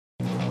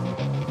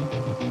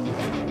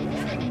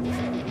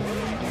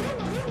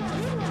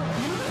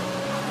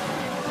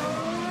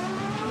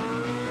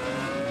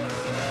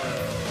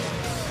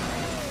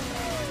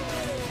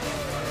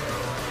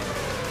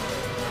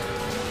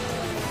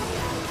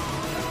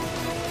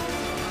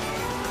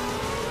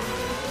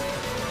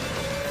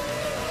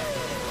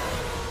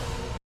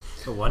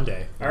So one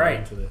day. All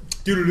right.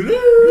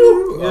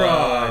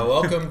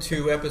 Welcome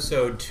to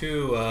episode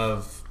 2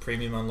 of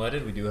Premium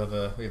Unleaded.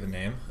 We have a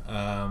name.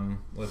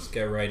 Let's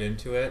get right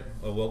into it.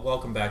 Well,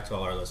 welcome back to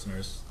all our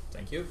listeners.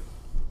 Thank you.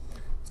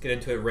 Let's get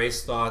into it.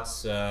 Race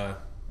thoughts. I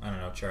don't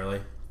know,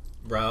 Charlie.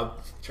 Rob.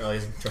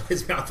 Charlie's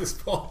mouth is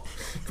full.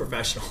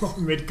 Professional.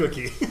 Mid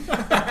cookie.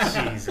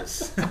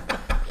 Jesus.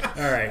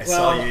 All right. I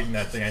saw you eating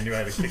that thing. I knew I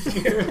had to kick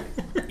you.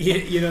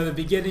 You know, the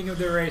beginning of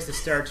the race, the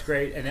start's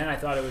great, and then I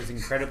thought it was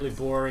incredibly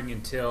boring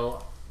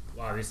until,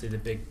 obviously,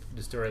 the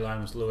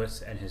storyline was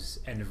Lewis and his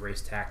end of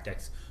race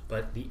tactics.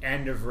 But the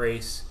end of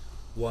race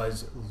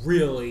was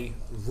really,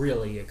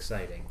 really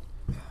exciting.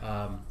 Those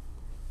are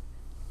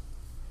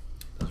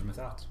my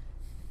thoughts.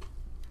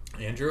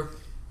 Andrew?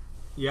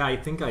 Yeah, I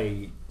think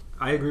I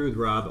agree with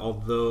Rob.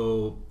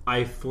 Although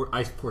I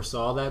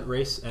foresaw that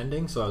race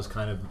ending, so I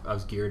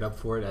was geared up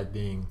for it at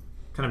being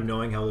kind of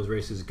knowing how those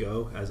races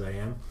go as I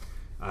am.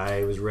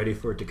 I was ready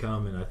for it to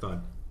come, and I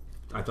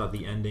thought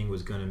the ending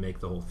was going to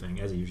make the whole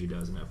thing, as it usually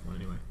does in F1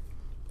 anyway.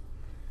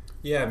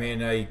 Yeah, I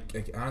mean, I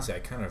honestly, I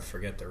kind of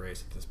forget the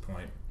race at this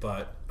point.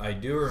 But I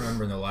do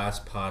remember in the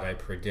last pod I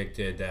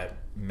predicted that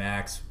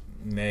Max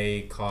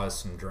may cause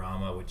some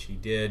drama, which he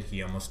did.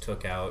 He almost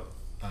took out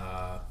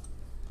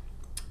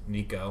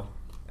Nico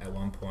at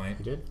one point.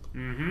 You did?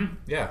 Mm-hmm.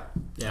 Yeah.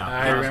 Yeah,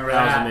 I remember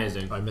that. that. Was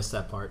amazing. I missed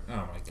that part.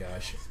 Oh my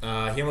gosh.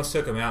 He almost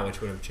took him out,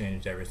 which would have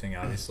changed everything,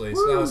 obviously.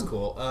 So that was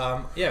cool.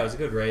 Yeah, it was a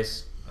good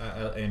race.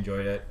 I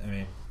enjoyed it. I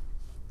mean,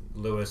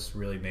 Lewis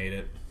really made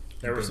it.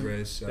 There were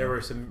Race.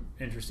 some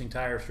interesting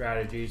tire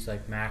strategies,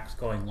 like Max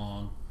going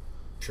long,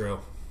 True.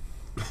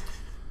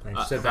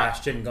 Thanks.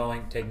 Sebastian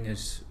taking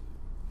his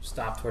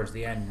stop towards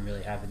the end and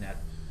really having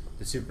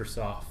the super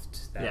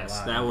soft.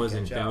 Yes, allowed him to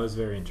catch that up. was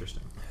very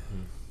interesting.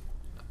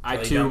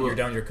 You're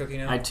done your cookie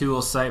now? I too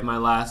will cite the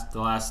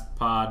last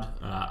pod.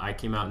 I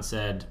came out and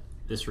said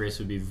this race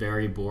would be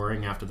very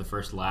boring after the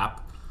first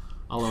lap.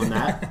 I'll own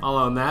that.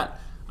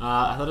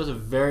 I thought it was a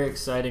very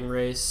exciting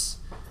race.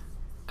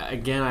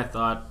 Again, I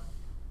thought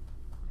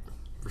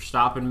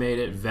Verstappen made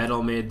it.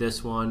 Vettel made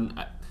this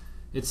one.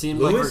 It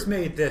seemed Lewis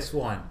made this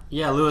one.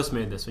 Yeah, Lewis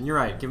made this one. You're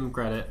right. Give him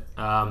credit.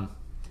 Yeah,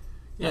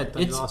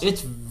 it's awesome.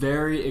 It's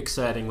very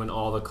exciting when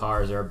all the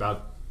cars are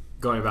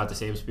going about the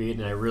same speed,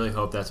 and I really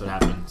hope that's what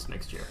happens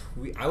next year.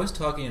 I was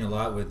talking a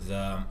lot with...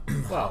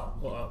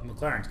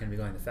 McLaren's going to be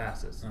going the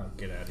fastest. Oh,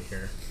 get out of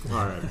here.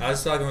 All right. I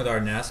was talking with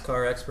our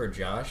NASCAR expert,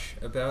 Josh,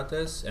 about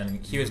this,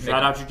 and he was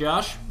Shout out to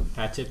Josh.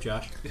 Hat tip,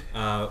 Josh.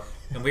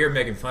 and we were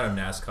making fun of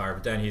NASCAR,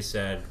 but then he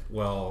said,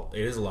 well,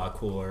 it is a lot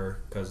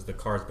cooler because the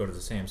cars go to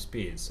the same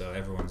speed, so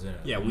everyone's in it.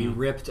 Yeah, we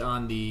ripped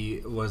on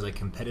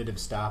competitive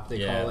stop,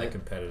 they call it.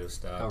 Competitive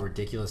stop. How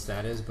ridiculous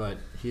that is, but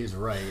he is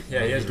right.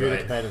 Yeah, he is do the right.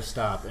 competitive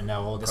stop, and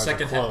now all the cars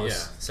second are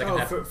close. Second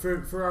half.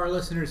 For our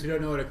listeners who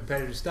don't know what a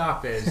competitive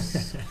stop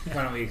is,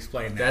 why don't we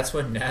explain that? That's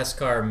when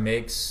NASCAR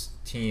makes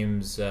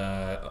teams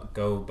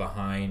go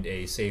behind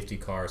a safety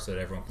car so that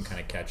everyone can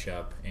kind of catch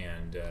up,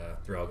 and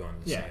they're all going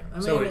the same. I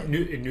mean, So it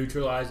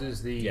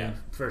neutralizes the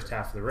first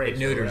half of the race. It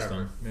neuters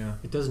them. Yeah.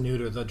 It does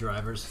neuter the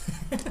drivers.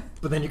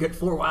 But then you get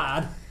 4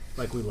 wide,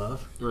 like we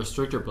love.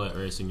 Restrictor plate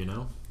racing, you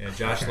know. Yeah,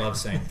 Josh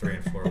loves saying 3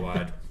 and 4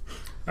 wide.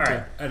 All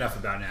right, enough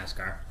about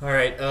NASCAR. All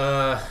right,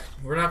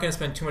 we're not going to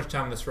spend too much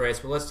time on this race,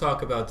 but let's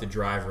talk about the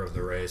driver of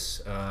the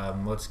race.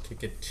 Let's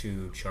kick it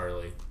to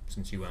Charlie,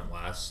 since you went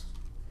last.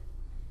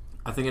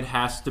 I think it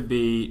has to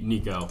be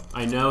Nico.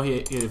 I know he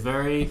had a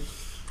very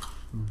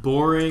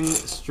boring,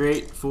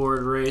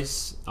 straightforward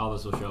race. All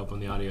this will show up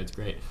on the audio. It's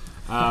great.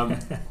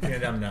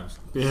 Dum-dums.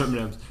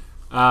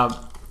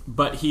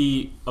 But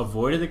he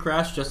avoided the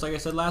crash, just like I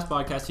said last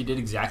podcast. He did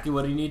exactly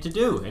what he needed to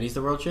do, and he's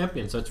the world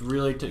champion. So it's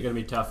really going to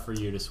be tough for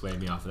you to sway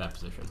me off of that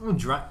position.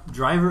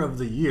 Driver of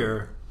the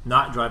year,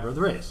 not driver of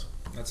the race.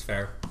 That's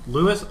fair.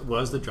 Lewis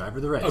was the driver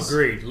of the race.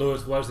 Agreed.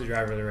 Lewis was the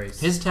driver of the race.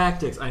 His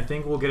tactics, I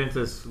think we'll get into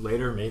this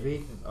later,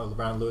 maybe,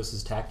 around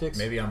Lewis's tactics.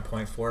 Maybe on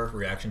point 4,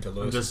 reaction to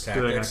Lewis's I'm just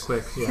tactics.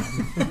 doing a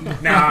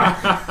quick,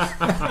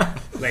 yeah.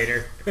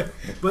 Later.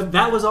 But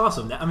that was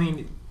awesome. I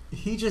mean,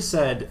 he just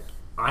said,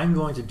 I'm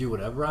going to do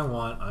whatever I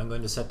want. I'm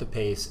going to set the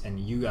pace, and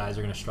you guys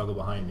are going to struggle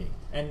behind me.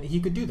 And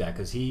he could do that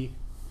because he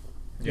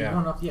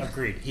won up. Yeah,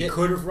 agreed. He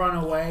could have run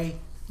away,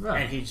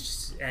 right.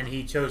 and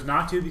he chose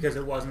not to because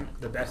it wasn't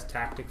the best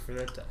tactic for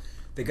that.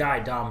 The guy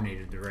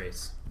dominated the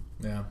race.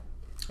 Yeah.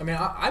 I mean,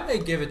 I may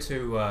give it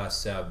to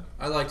Seb.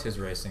 I liked his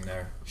racing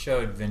there.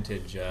 Showed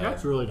vintage.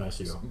 That's really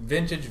nice of you.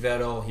 Vintage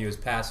Vettel. He was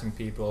passing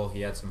people.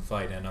 He had some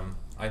fight in him.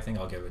 I think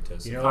I'll give it to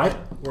Seb. You know what?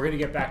 We're going to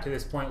get back to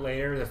this point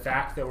later. The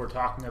fact that we're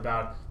talking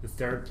about the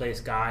third place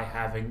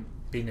guy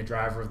being the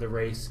driver of the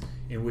race,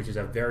 in which is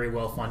a very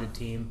well funded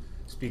team,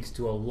 speaks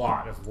to a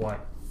lot of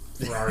what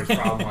Ferrari's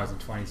problem was in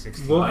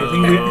 2016. Well,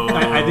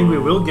 I think we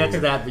will get to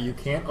that, but you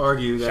can't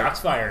argue that. Shots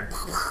fired.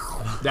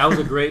 That was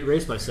a great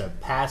race by Seb.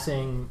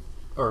 Passing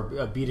or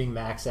beating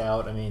Max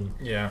out. I mean,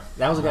 yeah,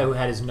 that was a guy who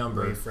had his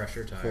number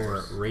Refresher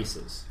tires. for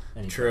races.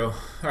 True.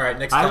 All right,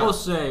 next time. I will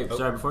say,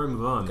 sorry, before we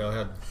move on. Go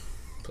ahead,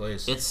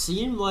 please. It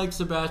seemed like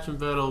Sebastian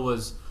Vettel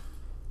was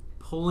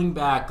pulling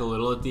back a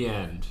little at the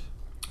end.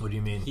 What do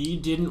you mean? He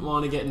didn't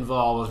want to get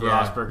involved with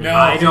Yeah. Rosberg. No,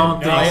 I don't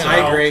no, think I, so. I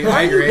agree.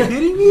 I agree. Are you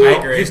kidding me? I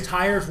agree. His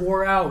tires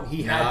wore out.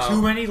 He had No.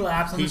 too many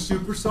laps on the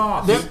super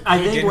soft. There- I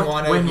He think didn't when-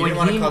 want when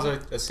to he- cause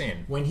a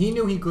scene. When he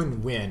knew he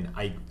couldn't win,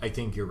 I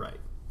think you're right.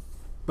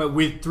 But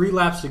with 3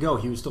 laps to go,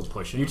 he was still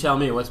pushing. You tell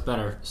me what's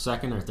better,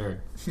 second or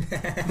third?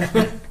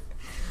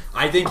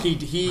 I think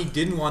he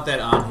didn't want that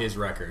on his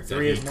record. That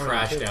 3 he is more than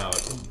crashed 2.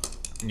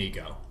 out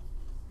Nico.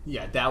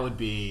 Yeah, that would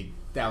be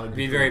It'd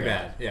be very pretty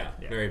bad. Yeah,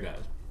 very bad.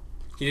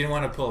 He didn't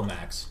want to pull a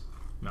Max.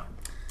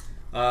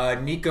 No.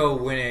 Nico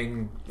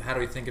winning. How do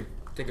we think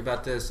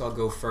about this? I'll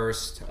go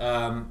first.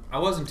 I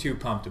wasn't too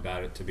pumped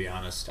about it, to be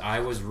honest. I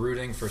was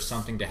rooting for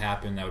something to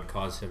happen that would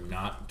cause him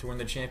not to win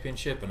the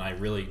championship, and I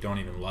really don't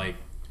even like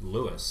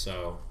Lewis,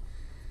 so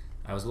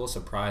I was a little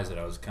surprised that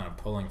I was kind of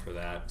pulling for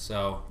that.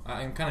 So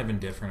I'm kind of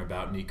indifferent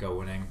about Nico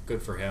winning.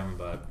 Good for him,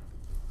 but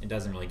it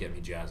doesn't really get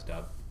me jazzed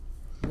up.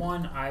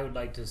 One, I would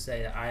like to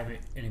say that I'm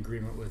in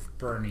agreement with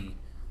Bernie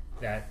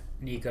that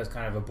Nico's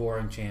kind of a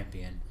boring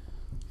champion.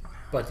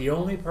 But the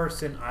only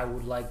person I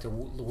would like to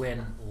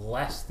win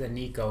less than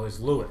Nico is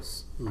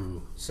Lewis.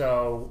 Ooh.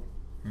 So,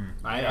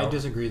 I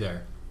disagree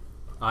there.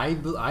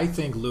 I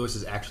think Lewis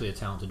is actually a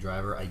talented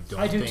driver. I don't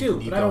I do think too,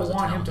 Nico but I don't is a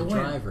want him to talented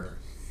win. driver.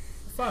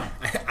 fine.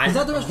 He's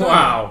not the best driver.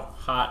 Wow,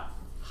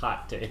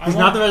 hot take. He's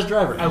not the best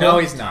driver. No,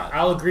 he's not.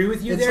 I'll agree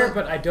with you It's there, like-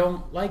 but I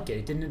don't like it.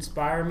 It didn't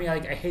inspire me. I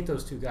hate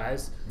those two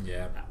guys.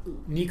 Yeah.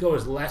 Nico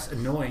is less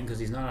annoying because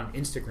he's not on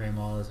Instagram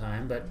all the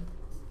time, but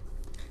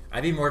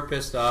I'd be more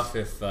pissed off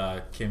if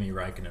Kimi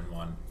Räikkönen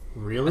won. I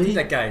Really? think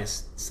that guy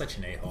is such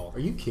an a-hole. Are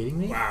you kidding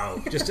me? wow,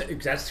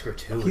 that's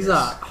gratuitous. He's a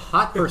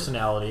hot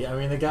personality. I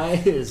mean, the guy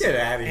is Get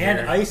out of here.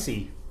 and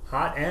icy,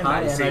 hot and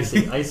hot icy. and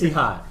icy, icy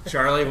hot.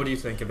 Charlie, what do you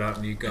think about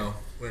Nico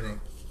winning?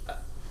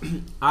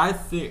 I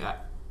think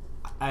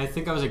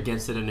I was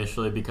against it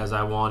initially because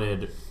I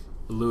wanted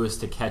Lewis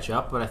to catch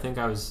up, but I think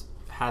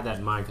had that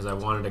in mind because I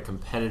wanted a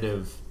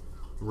competitive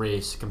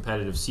race,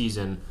 competitive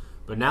season.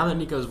 But now that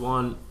Nico's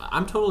won,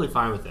 I'm totally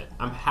fine with it.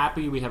 I'm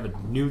happy we have a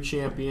new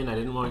champion. I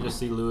didn't want to just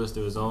see Lewis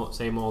do his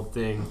same old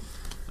thing.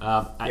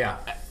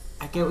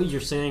 I get what you're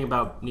saying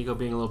about Nico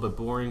being a little bit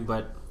boring,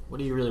 but what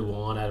do you really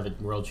want out of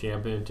a world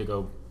champion to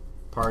go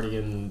party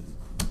and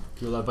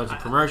do a bunch of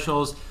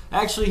commercials?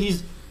 Actually,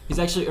 he's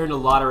actually earned a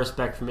lot of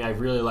respect from me. I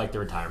really like the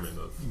retirement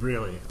move.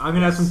 Really? I'm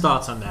gonna have some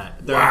thoughts on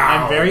that.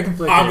 Wow. I'm very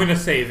conflicted. I'm gonna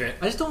save it.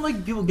 I just don't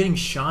like people getting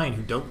shine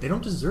who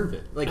don't deserve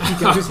it. Like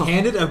he was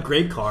handed a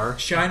great car.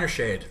 Shine or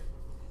shade?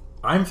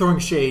 I'm throwing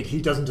shade. He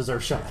doesn't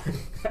deserve shine.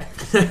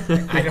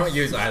 I don't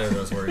use either of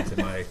those words in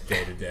my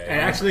day-to-day.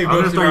 And actually, I'm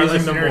gonna most of start our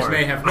using them listeners more.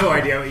 may have no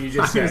idea what you I'm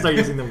just gonna said. start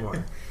using them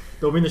more.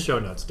 They'll be in the show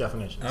notes,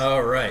 definitions.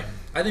 All right.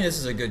 I think this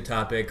is a good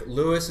topic.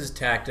 Lewis's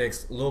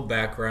tactics, a little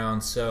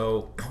background.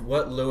 So,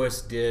 what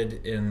Lewis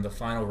did in the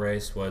final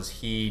race was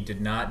he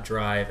did not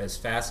drive as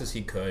fast as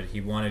he could.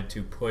 He wanted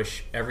to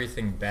push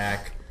everything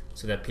back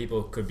so that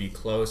people could be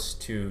close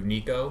to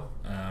Nico,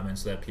 and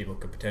so that people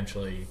could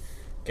potentially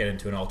get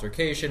into an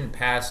altercation,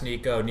 pass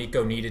Nico.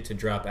 Nico needed to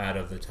drop out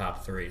of the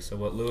top three. So,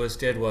 what Lewis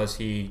did was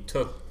he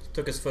took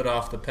his foot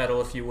off the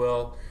pedal, if you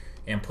will,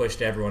 and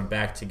pushed everyone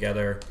back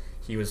together.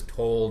 He was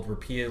told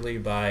repeatedly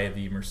by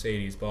the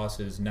Mercedes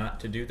bosses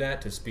not to do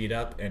that, to speed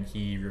up, and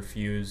he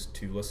refused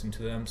to listen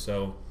to them.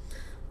 So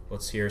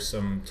let's hear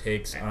some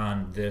takes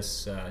on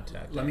this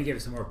tactic. Let me give you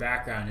some more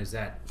background. Is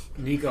that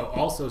Nico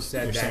also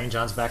said You're that saying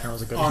John's background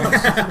was a good on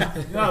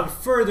one? no,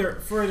 further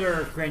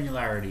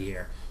granularity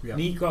here. Yeah.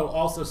 Nico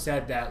also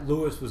said that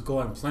Lewis was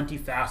going plenty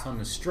fast on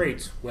the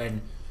straights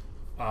when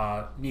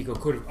Nico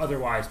could have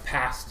otherwise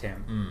passed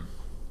him.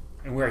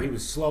 And where he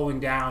was slowing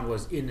down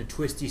was in the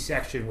twisty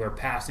section where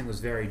passing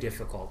was very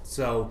difficult.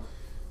 So,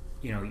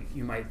 you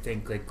might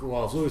think like,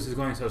 well, if Lewis is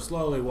going so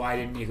slowly, why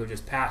didn't Nico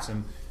just pass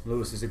him?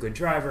 Lewis is a good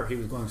driver. He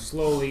was going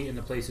slowly in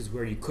the places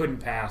where you couldn't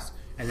pass,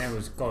 and then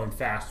was going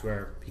fast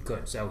where he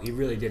could. So he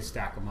really did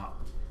stack them up.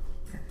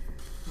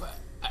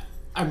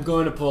 I'm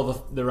going to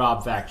pull the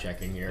Rob fact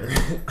checking here.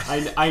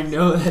 I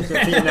know that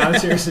the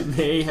announcers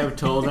may have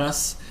told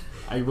us.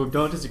 I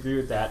don't disagree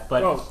with that,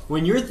 but Well,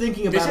 when you're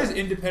thinking This about is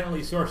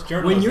independently sourced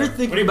journalism. when you're What do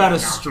thinking you about mean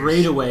a announcers?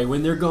 straightaway,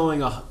 when they're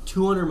going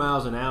 200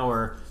 miles an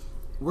hour,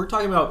 we're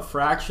talking about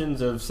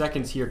fractions of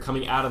seconds here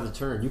coming out of the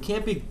turn. You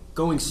can't be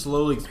going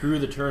slowly through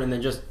the turn and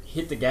then just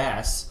hit the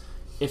gas.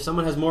 If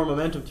someone has more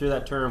momentum through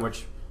that turn,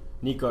 which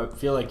Nico, I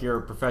feel like you're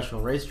a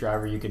professional race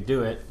driver, you could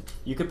do it.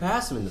 You could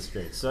pass him in the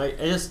straight. So I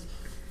just,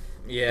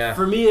 Yeah.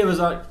 for me, it was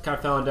kind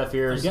of fell on deaf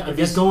ears. I If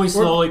guess he's going We're-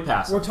 slowly,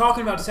 pass him. We're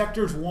talking about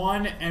sectors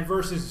 1 and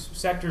versus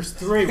sectors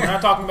 3. We're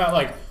not talking about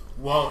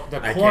the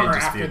I corner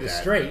can't after dispute the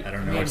that. straight. I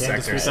don't know mean, what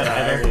can't sector dispute it's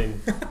that at.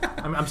 either.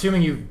 I'm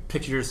assuming you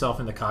pictured yourself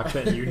in the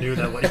cockpit and you knew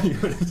that what you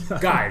would have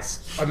done. guys,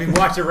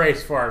 watch a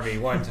race for me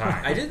one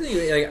time. I did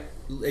think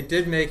it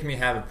did make me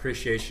have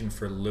appreciation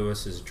for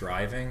Lewis's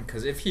driving,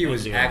 because if he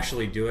was do.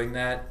 actually doing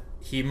that,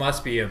 he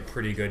must be a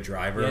pretty good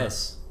driver.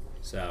 Yes.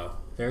 So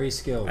Very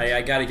skilled.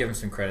 I got to give him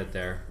some credit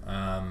there.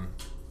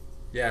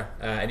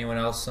 Anyone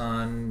else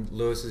on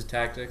Lewis's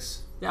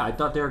tactics? Yeah, I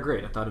thought they were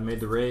great. I thought it made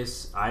the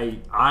race.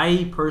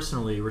 I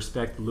personally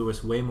respect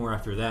Lewis way more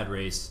after that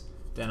race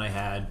than I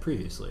had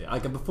previously.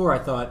 Like before,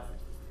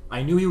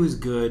 I knew he was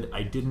good.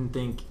 I didn't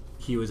think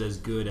he was as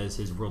good as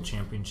his world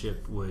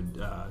championship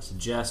would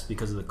suggest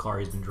because of the car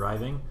he's been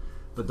driving.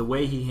 But the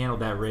way he handled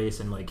that race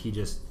and like he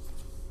just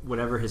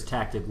whatever his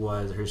tactic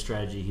was or his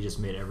strategy, he just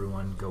made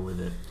everyone go with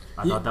it.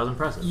 I thought that was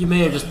impressive. You may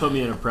have just put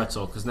me in a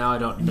pretzel because now I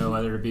don't know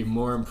whether to be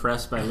more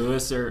impressed by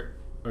Lewis or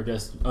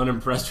just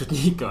unimpressed with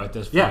Nico at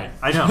this point. Yeah,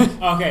 I know.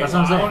 Okay, That's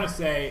well, what I'm saying. I want to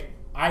say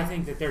I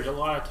think that there's a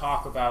lot of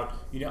talk about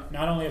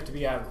not only have to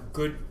be a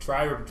good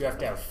driver, but you have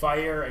to have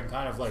fire and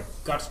kind of like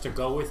guts to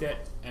go with it.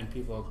 And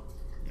people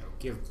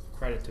give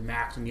credit to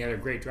Max and the other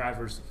great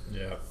drivers.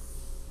 Yeah.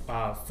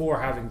 For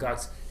having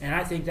guts, and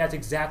I think that's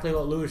exactly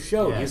what Lewis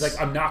showed. Yes. He's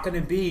like, I'm not going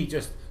to be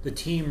just the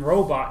team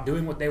robot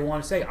doing what they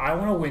want to say. I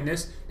want to win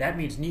this. That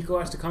means Nico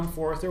has to come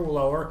fourth or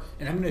lower,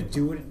 and I'm going to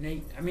do it.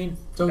 I mean,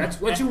 that's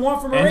what you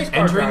want from a race car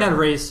Entering driver. that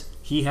race,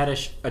 he had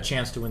a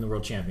chance to win the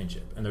world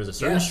championship, and there was a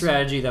certain Yes.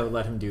 strategy that would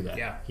let him do that.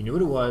 Yeah. He knew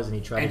what it was, and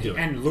he tried to do it.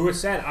 And Lewis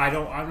said, I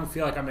don't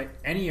feel like I'm in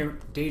any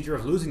danger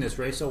of losing this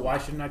race, so why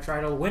shouldn't I try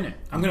to win it?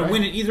 I'm going to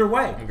win it either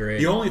way. Agreed.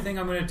 The only thing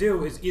I'm going to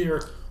do is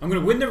either I'm going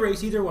to win the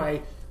race either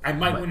way. I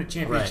might win a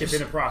championship Right. in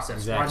the process.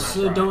 Exactly. Why not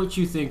So try? don't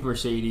you think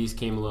Mercedes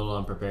came a little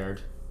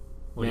unprepared?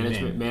 What do you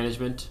mean?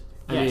 Management.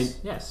 Yes.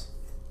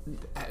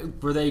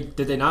 Did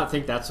they not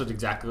think that's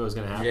exactly what was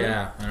going to happen?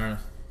 Yeah. I don't know.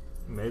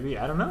 Maybe,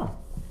 I don't know.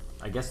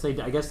 I guess they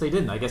didn't. I guess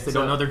they So,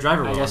 don't know their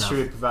driver well I guess enough. should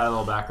we provide a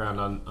little background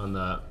on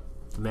the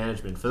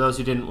management for those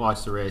who didn't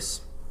watch the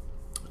race?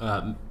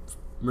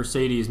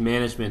 Mercedes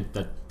management,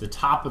 the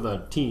top of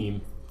the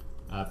team,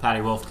 Patty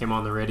Wolf came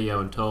on the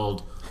radio and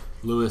told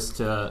Lewis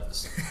to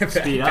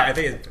speed up. I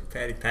think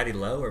it's Patty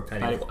Lowe or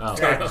Patty.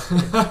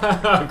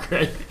 Oh,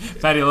 great,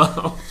 Patty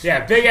Lowe.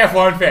 Yeah, big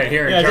F1 fan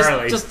here in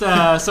Charlie. just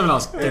someone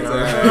else.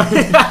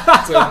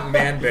 It's a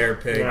man bear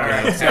pig.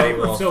 Right. Patty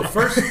Wolf. So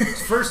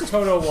first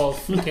Toto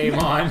Wolff came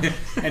on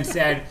and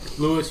said,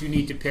 Lewis, you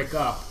need to pick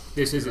up.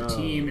 This is a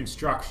team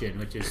instruction,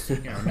 which is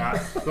not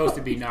supposed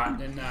to be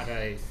not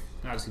a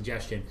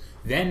suggestion.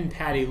 Then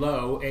Patty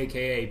Lowe,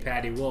 aka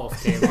Patty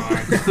Wolf, came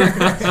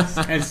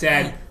on and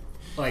said,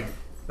 like,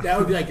 that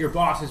would be like your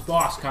boss's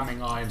boss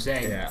coming on and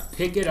saying,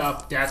 pick it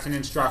up, that's an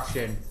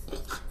instruction.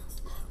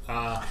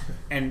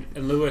 And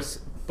Lewis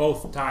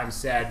both times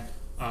said,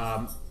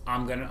 I'm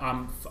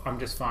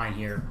just fine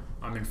here.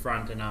 I'm in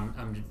front and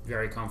I'm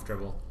very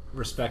comfortable.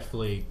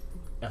 Respectfully,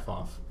 F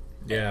off.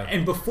 Yeah.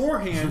 And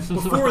beforehand,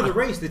 before the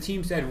race, the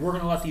team said, we're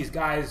going to let these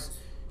guys,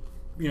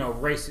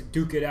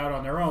 duke it out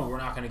on their own. We're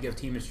not going to give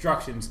team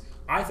instructions.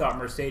 I thought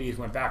Mercedes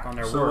went back on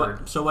their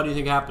word. So what do you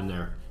think happened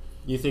there?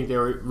 You think they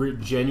were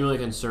genuinely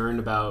concerned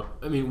about?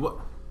 I mean,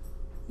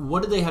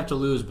 what did they have to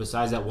lose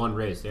besides that one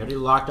race? They already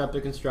locked up the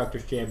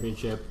Constructors'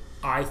 Championship.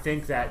 I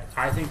think that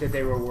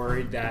they were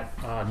worried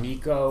that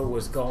Nico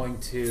was going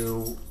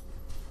to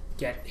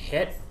get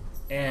hit,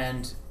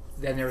 and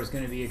then there was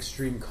going to be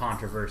extreme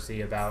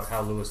controversy about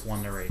how Lewis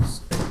won the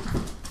race.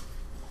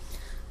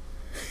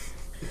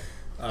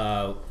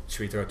 Should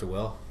we throw it to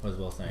Will? What does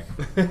Will think?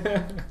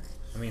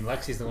 I mean,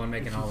 Lexi's the one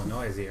making all the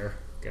noise here.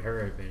 Get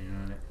her opinion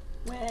on it.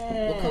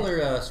 What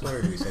color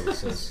sweater do we say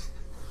this is?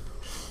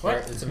 What?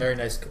 It's a very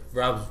nice.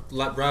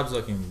 Rob's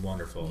looking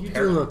wonderful. You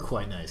do look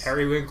quite nice.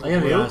 Periwinkle I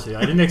gotta be blue? honest with you.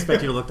 I didn't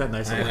expect you to look that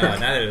nice. I know.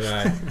 Neither did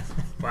I.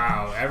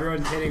 Wow,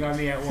 everyone's hitting on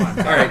me at once.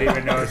 All I right. didn't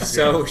even know.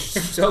 So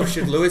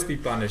should Lewis be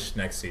punished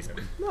next season?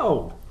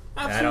 No,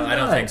 absolutely I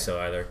don't not. think so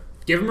either.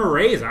 Give him a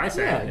raise, I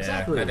say. Yeah, Yeah,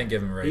 exactly. I think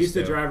give him a raise. He's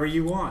the too. driver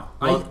you want.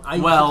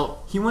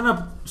 He went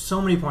up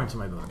so many points in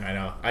my book. I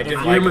know. I If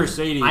didn't you're like him.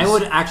 Mercedes, I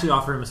would actually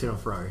offer him a seat on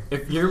Ferrari.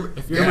 If you're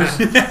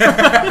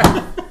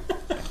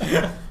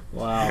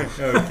wow.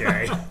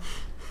 Okay.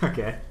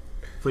 Okay,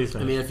 please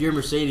finish. I mean, if you're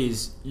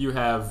Mercedes, you've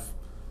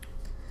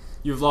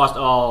lost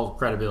all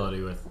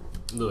credibility with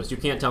Lewis. You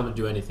can't tell him to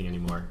do anything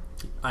anymore.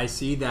 I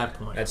see that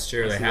point. That's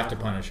true. I They see have that to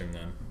point. punish him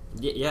then.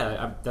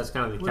 That's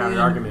kind of the What are counter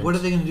they- argument. What are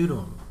they going to do to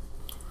him?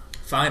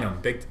 Fine him.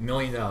 Big $1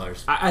 million.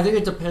 I think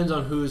it depends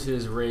on who's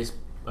his race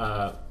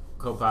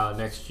co-pilot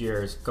next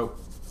year, his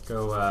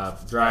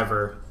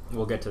driver.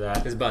 We'll get to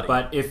that. His buddy.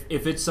 But if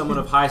it's someone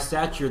of high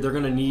stature, they're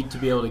going to need to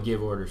be able to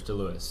give orders to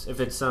Lewis. If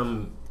it's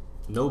some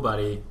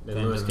nobody, then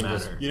Then it Lewis doesn't can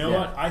just... matter. You know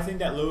what? I think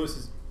that Lewis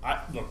is.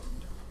 Look,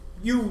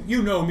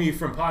 you know me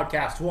from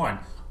Podcast One.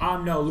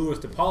 I'm no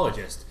Lewis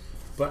apologist,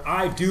 but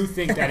I do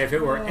think that if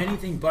it were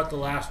anything but the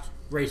last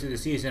race of the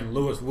season,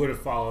 Lewis would have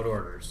followed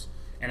orders.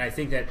 And I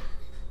think that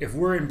if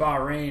we're in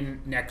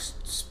Bahrain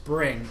next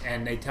spring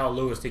and they tell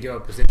Lewis to give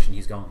up position,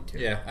 he's going to.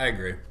 Yeah, I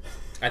agree.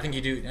 I think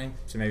you do.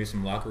 So maybe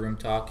some locker room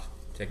talk.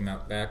 Take him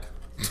out back.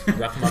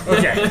 Rough him up.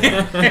 Okay. All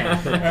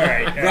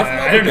right.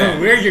 I don't know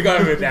where you're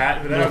going with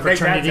that, but I don't think that's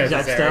fraternity type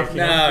necessary. stuff?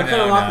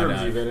 No.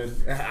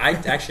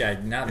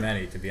 Not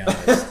many, to be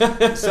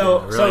honest.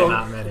 So, Really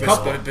not many.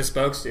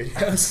 Bespoke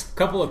studios.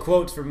 couple of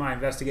quotes from my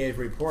investigative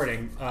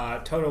reporting.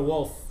 Toto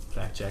Wolff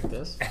Fact check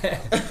this.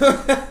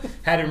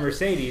 had a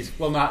Mercedes.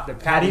 Well, not the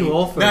Patty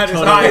Wolff or not as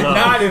Toto high, Low?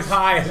 not as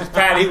high as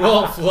Patty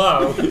Wolff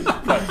low,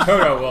 but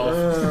Toto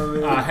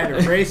Wolff head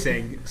of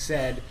racing,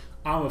 said,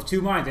 I'm of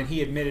two minds. And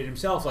he admitted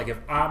himself, like, if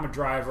I'm a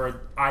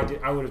driver, I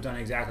would have done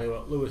exactly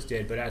what Lewis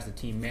did. But as the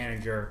team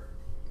manager,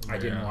 I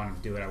didn't want him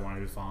to do it. I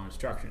wanted to follow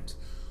instructions.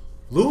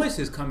 Lewis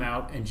has come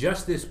out and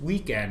just this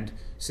weekend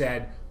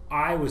said,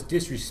 I was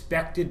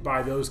disrespected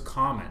by those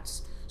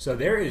comments. So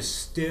there is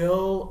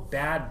still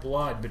bad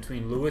blood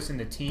between Lewis and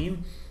the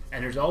team.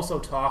 And there's also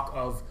talk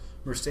of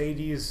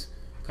Mercedes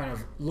kind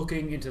of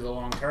looking into the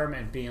long term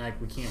and being like,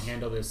 we can't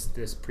handle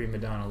this prima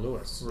donna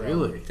Lewis. So,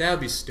 Really? That would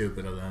be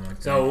stupid of them. I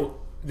think.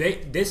 So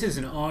this is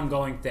an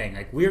ongoing thing.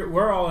 Like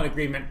we're all in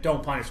agreement.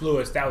 Don't punish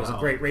Lewis. That was a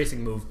great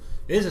racing move.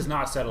 This is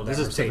not settled. This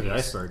at is tip of the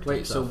Mercedes. iceberg.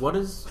 Wait, so what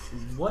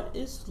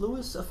is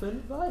Lewis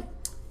offended by?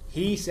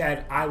 He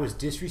said, I was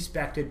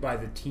disrespected by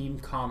the team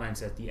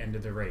comments at the end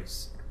of the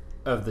race.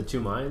 Of the two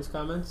minds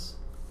comments?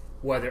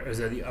 Whether it was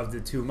of the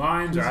two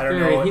minds, or He's I don't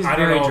very- know. he's I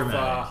don't very know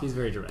dramatic. if He's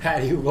very dramatic.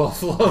 Patty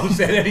Wolflow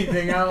said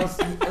anything else.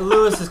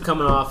 Lewis is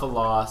coming off a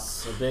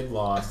loss, a big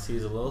loss.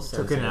 He's a little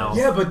sensitive. an L.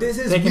 Yeah, but this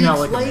is Taking out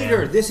weeks like a later.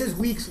 man. This is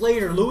weeks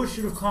later. Lewis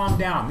should have calmed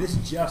down. This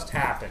just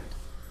happened.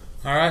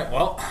 All right.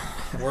 Well,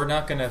 we're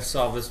not going to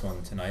solve this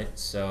one tonight. We'll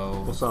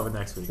So solve it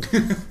next week.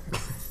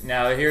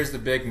 now here's the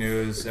big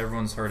news.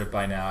 Everyone's heard it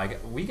by now.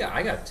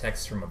 I got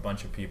texts from a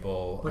bunch of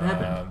people. What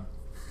happened?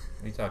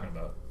 What are you talking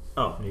about?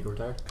 Oh, Nico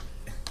retired?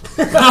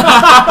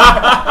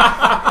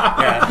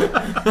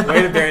 Yeah,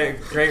 way to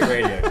great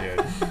radio,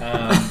 dude.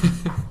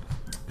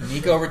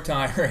 Nico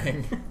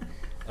retiring.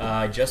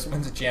 Just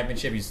wins a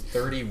championship. He's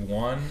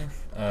 31,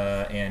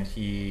 and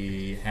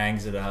he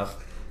hangs it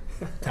up.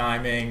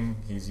 Timing.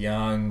 He's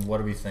young. What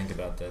do we think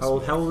about this? How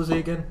old was he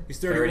again? He's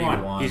 31.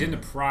 31. He's in the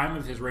prime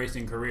of his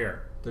racing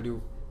career. 30.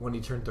 When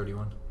he turned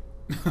 31.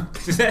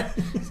 Is that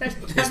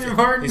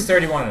important? He's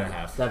 31 and a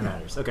half. That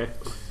matters. Okay.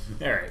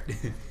 All right.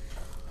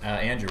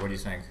 Andrew, what do you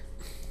think?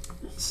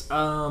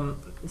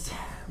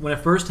 When it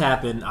first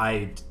happened,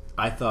 I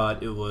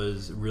thought it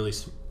was really.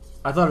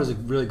 I thought it was a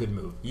really good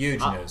move.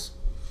 Huge news.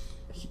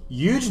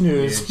 Huge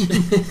news. I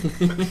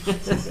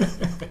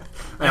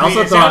I also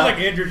mean, it thought. sounds like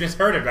Andrew just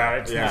heard about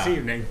it this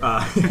evening.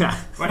 Yeah.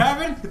 What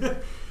happened?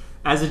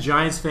 As a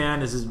Giants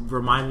fan, this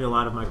reminds me a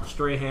lot of Michael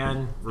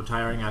Strahan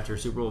retiring after a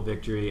Super Bowl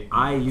victory.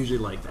 I usually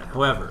like that.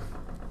 However,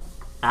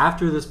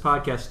 after this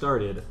podcast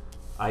started,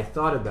 I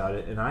thought about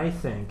it, and I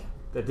think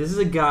that this is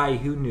a guy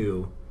who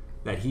knew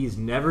that he's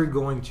never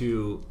going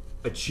to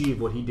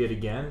achieve what he did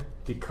again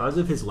because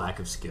of his lack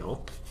of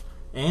skill,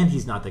 and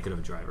he's not that good of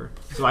a driver.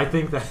 So I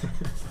think that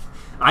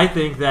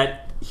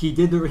he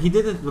did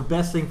the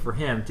best thing for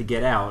him to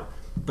get out.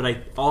 But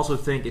I also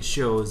think it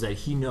shows that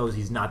he knows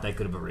he's not that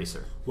good of a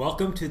racer.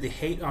 Welcome to the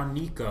Hate on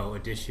Nico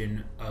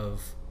edition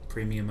of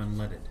Premium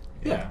Unleaded.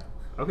 Yeah.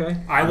 Okay.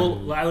 I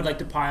would like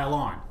to pile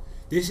on.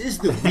 This is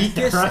the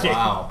weakest. Right.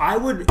 Wow. I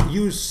would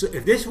use,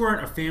 if this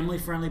weren't a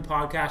family-friendly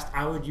podcast,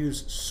 I would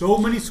use so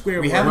many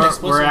swear We words. have an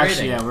explicit we're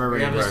actually- rating. yeah, we're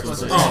We have an rated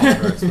explicit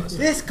explicit. rating.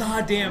 This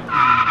goddamn,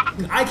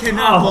 I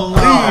cannot believe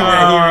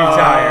that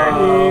he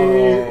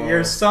retired.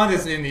 Your son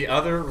is in the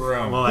other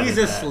room. Well, He's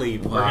edit that.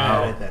 asleep. We're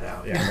gonna edit that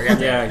out. yeah, we got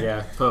that.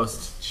 Yeah,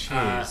 post.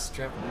 Jeez,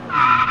 strap we're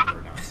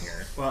not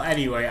here. Well,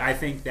 anyway, I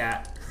think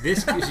that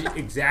this is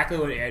exactly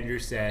what Andrew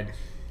said.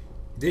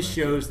 This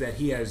shows that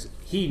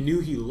he knew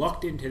he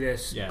lucked into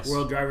this Yes.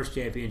 World Drivers'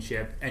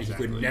 Championship and he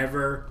Exactly. could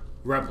never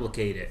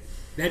replicate it.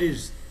 That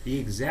is the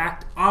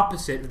exact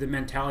opposite of the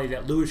mentality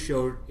that Lewis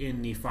showed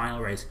in the final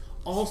race.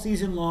 All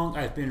season long,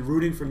 I've been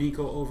rooting for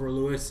Nico over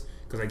Lewis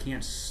because I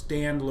can't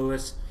stand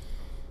Lewis.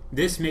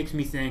 This makes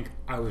me think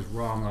I was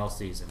wrong all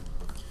season.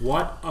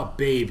 What a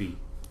baby.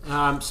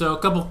 So a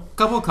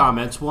couple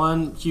comments.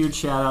 One, huge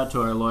shout out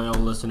to our loyal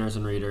listeners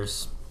and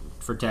readers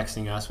for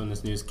texting us when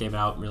this news came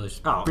out. Really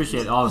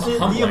appreciate all of The, it.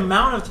 Humbling.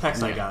 amount of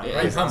texts I got.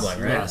 It's humbling,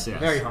 right? Yes.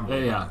 Very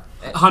humbling. Yeah.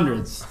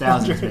 Hundreds,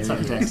 thousands maybe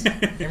of texts.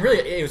 And really,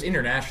 it was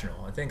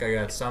international. I think I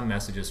got some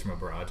messages from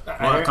abroad.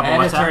 What, a I couple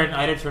had to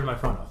WhatsApp? turn my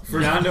phone off.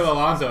 Fernando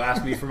Alonso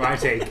asked me for my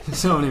take.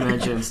 So many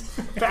mentions.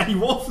 Patty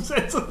Wolf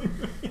said something.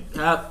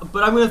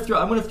 But I'm gonna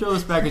throw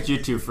this back at you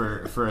two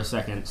for a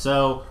second.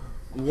 So,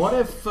 what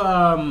if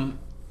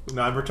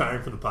No, I'm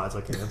retiring from the pods.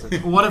 I can't answer.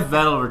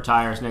 Vettel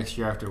retires next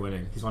year after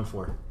winning? He's won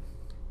 4.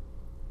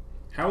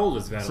 How old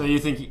is Vettel? So you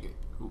think?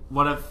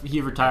 What if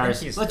he retires?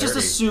 he's Let's just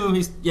 30. assume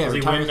he's Does he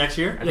retires win next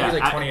year? think Yeah, he's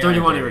like at 29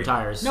 31 he maybe.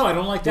 retires. no, I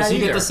don't like that Does he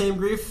either. get the same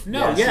grief?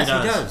 No, yes,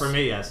 he does. For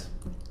me, yes.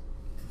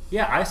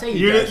 Yeah, I say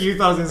he does. You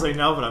thought I was going to say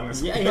no, but I'm going to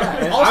say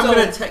Yeah. Also- I'm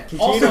gonna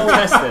continue to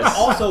test this.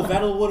 Also,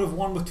 Vettel would have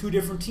won with two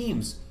different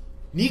teams.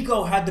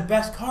 Nico had the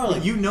best car.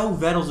 Like You know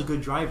Vettel's a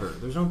good driver.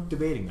 There's no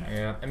debating that.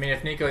 Yeah, I mean,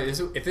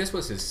 if this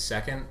was his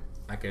second,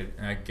 I'd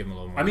give him a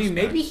little more. I mean,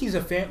 respect. maybe he's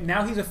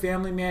now he's a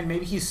family man.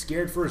 Maybe he's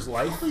scared for his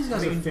life. These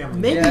guys are family.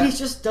 Maybe Yeah. he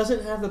just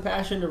doesn't have the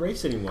passion to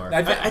race anymore. I-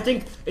 I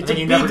think it's I think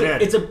he never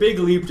did. it's a big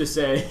leap to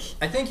say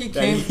I think he that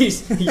came. he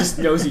just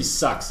knows he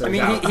sucks. I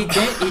mean, he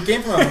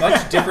came from a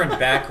much different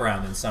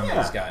background than some of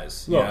these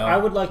guys. you Look, know? I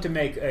would like to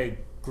make a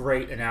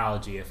great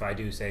analogy, if I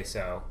do say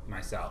so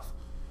myself.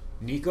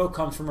 Nico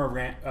comes from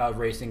a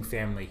racing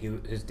family.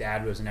 His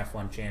dad was an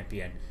F1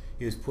 champion.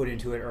 He was put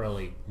into it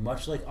early,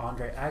 much like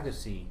Andre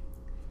Agassi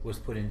was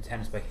put into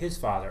tennis by his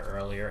father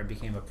earlier and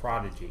became a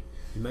prodigy.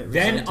 might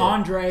Then resent it.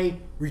 Andre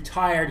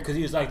retired because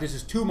he was like, this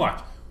is too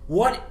much.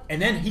 What?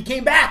 And then he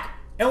came back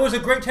and was a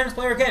great tennis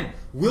player again.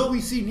 Will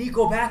we see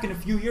Nico back in a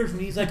few years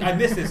when he's like, I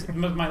miss this in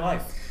my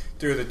life?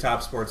 Through the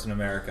top sports in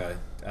America,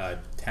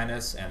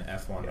 tennis and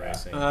F1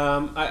 racing.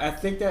 I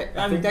think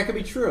that could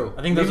be true.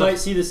 I think we those might are-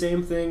 see the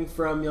same thing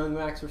from young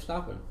Max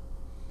Verstappen.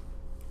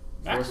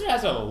 Max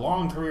has a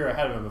long career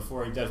ahead of him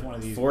before he does one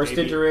of these. Forced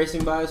baby- into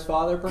racing by his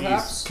father,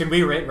 perhaps. Can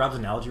we rate Rob's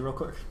analogy real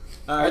quick?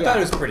 I thought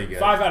it was pretty good.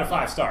 5 out of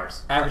 5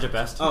 stars. Average at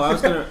best. Oh, I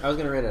was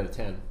gonna rate it out of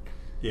 10.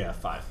 Yeah,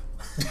 5.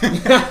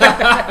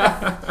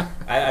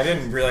 I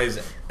didn't realize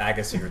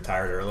Agassi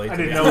retired early. I to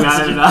be didn't know honest.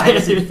 Neither did I.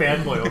 Agassi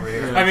fanboy over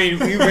here. I mean,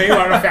 we may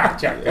want to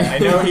fact check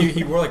that. I know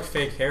he wore like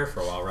fake hair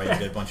for a while, right? He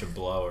did a bunch of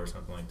blow or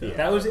something like that.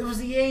 Yeah. It was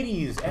the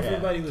 80s.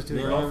 Everybody was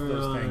doing both of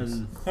those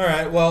things. All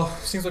right. Well,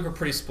 seems like we're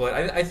pretty split.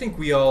 I think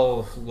we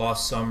all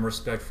lost some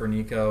respect for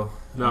Nico.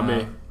 Not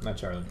me. Not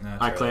Charlie.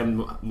 Not I Charlie.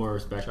 claim more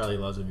respect. Charlie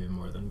loves him even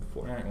more than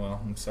before. All right.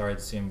 Well, I'm sorry to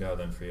see him go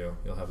then for you.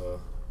 You'll have a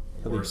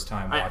worse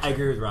time I watching.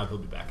 agree with Rob. He'll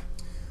be back.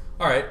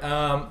 All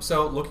right.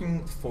 So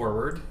looking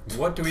forward,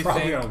 what do we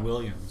Probably think? on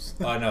Williams.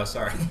 Oh no,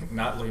 sorry,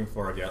 not looking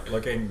forward yet.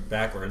 Looking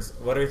backwards,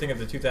 what do we think of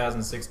the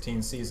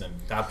 2016 season?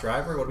 Top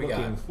driver? What do we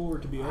got?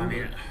 forward to be I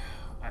mean,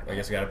 I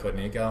guess we got to put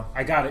Nico.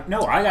 I got it.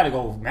 No, I got to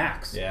go with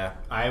Max. Yeah.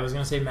 I was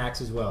gonna say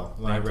Max as well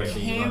when Thank I read you. the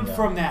Came rundown.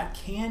 from that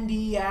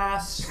candy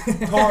ass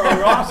Toro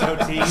Rosso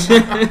team,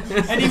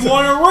 and he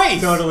won a race.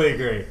 Totally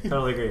agree.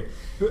 Totally agree.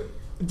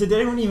 Did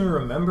anyone even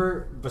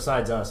remember,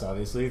 besides us,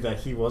 obviously, that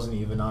he wasn't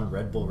even on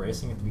Red Bull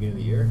Racing at the beginning of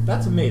the year?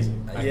 That's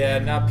amazing. Yeah.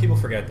 Now people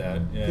forget that.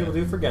 Yeah. People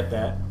do forget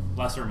that.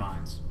 Lesser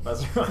minds.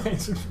 That's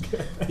right.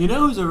 You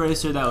know who's a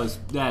racer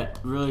that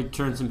really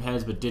turned some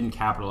heads but didn't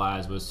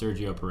capitalize was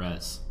Sergio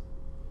Perez.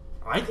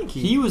 I think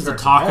He was the turned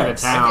talk some of the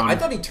heads. town. I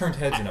thought he turned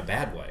heads in a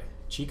bad way.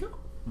 Chico?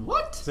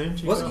 What? Same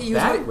Chico? Wasn't he? He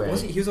was, Bad always, way.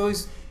 was he was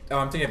always. Oh,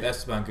 I'm thinking of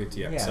Esteban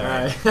Gutierrez.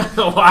 Yeah. Sorry.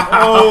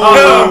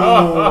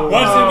 Wow.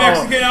 Once a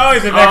Mexican,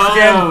 always a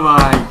Mexican. Oh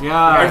my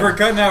god. If we're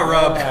cutting out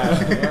Rob.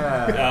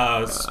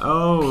 Yeah.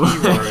 Oh.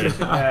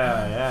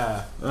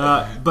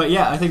 Yeah. But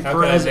yeah, I think How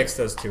can I Perez mix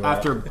those two up?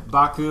 after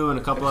Baku and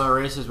a couple other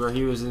races where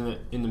he was in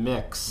the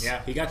mix.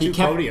 Yeah, he got two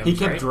kept, podiums, He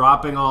kept right?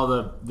 dropping all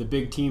the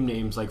big team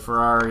names like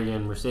Ferrari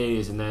and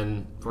Mercedes, and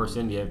then Force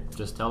India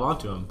just held on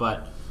to him.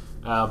 But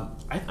I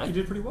think he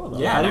did pretty well, though.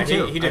 Yeah, I No, did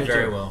too. he I did did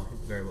very too. well.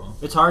 Very well.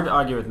 it's hard to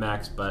argue with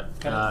Max, but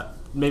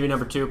maybe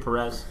number 2,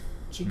 Perez.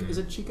 Chico, is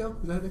it Chico?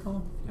 Is that what they call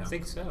him? I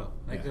think so.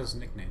 I think that's his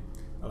nickname.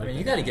 I mean,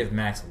 you got to give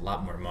Max a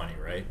lot more money,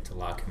 right, to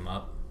lock him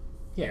up.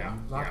 Yeah,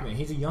 lock him Yeah. in.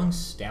 He's a young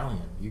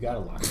stallion. You gotta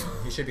lock him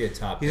in. He should be a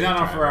top. He's paid not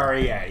on driver.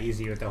 Ferrari yet.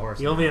 Easy with the horse.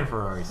 He'll be in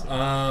Ferrari soon.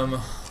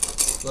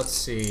 Let's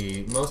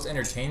see. Most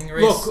entertaining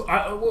race.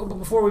 Look,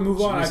 before we move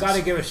on, Jesus. I got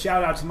to give a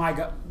shout out to my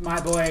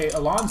boy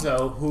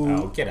Alonso, who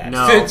Oh, get out of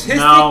No. here.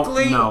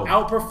 statistically no.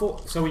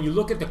 outperformed. So when you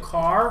look at the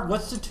car,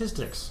 What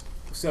statistics?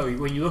 so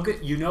when you look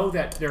at, you know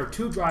that there are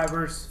 2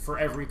 drivers for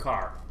every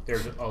car.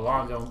 There's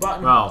Alonso and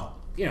Button. Well,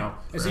 You know,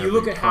 and so For you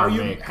look every at how car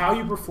you make. how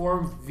you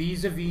perform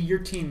vis-a-vis your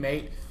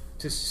teammate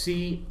to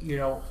see, you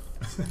know,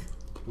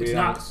 it's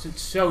not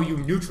so you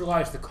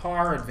neutralize the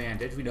car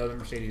advantage. We know that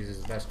Mercedes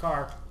is the best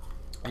car,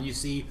 and you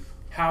see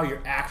how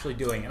you're actually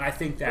doing. And I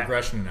think that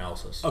Regression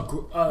analysis.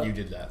 You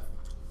did that.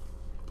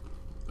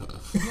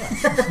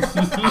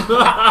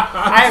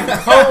 I have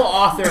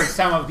co-authored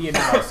some of the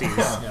analyses,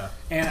 Yeah.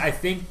 and I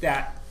think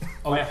that.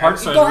 My heart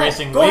started Go ahead,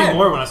 racing go way ahead.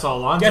 more when I saw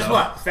Alonso. Guess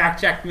what? Fact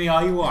check me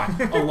all you want.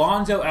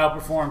 Alonso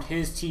outperformed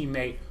his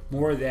teammate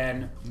more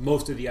than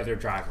most of the other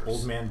drivers.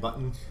 Old man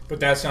Button.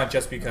 But that's not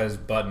just because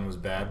Button was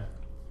bad.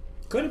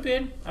 Could have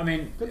been. I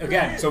mean,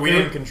 again, So we the-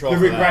 didn't control The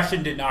for that.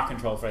 regression did not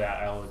control for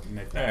that. I'll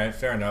admit All that. right,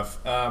 fair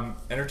enough.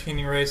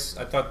 Entertaining race.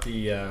 I thought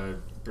the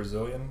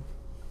Brazilian.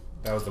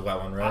 That was the wet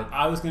one, right?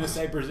 I was going to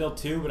say Brazil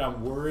too, but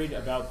I'm worried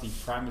about the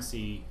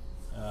primacy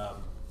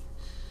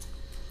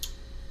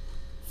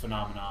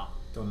phenomena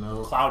Don't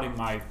know. clouding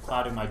my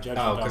judgment.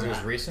 Oh, on because it was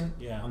that. recent.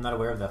 Yeah. I'm not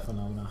aware of that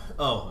phenomenon.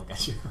 Oh, I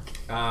got you.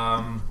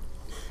 Okay.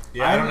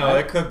 Yeah, I don't know.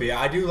 It could be.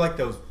 I do like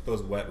those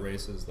wet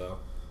races though.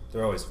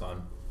 They're always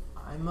fun.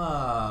 I'm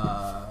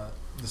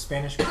the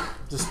Spanish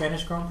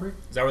Grand Prix.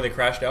 Is that where they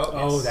crashed out?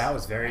 Oh, that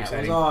was very That was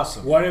exciting.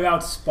 awesome. What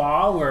about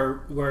Spa,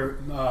 where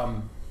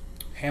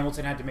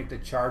Hamilton had to make the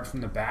charge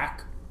from the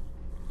back,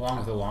 along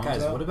with Alonso?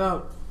 Guys, what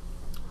about?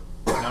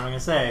 You know what I'm gonna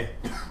say?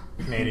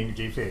 Canadian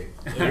GP.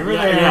 You were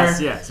yeah,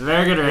 there. yes.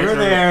 Very good race. You were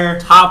very there.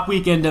 good. Top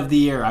weekend of the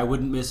year. I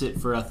wouldn't miss it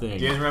for a thing.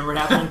 Do you guys remember what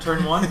happened in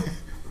Turn 1?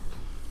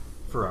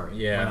 Ferrari.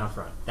 Yeah. Went out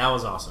front. That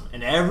was awesome,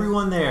 and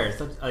everyone there. It's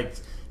like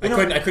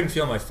I couldn't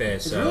feel my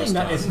face. It's so I really was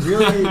nice.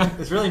 stunned.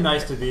 It's really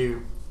nice to be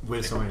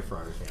with so many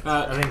Ferrari fans.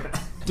 I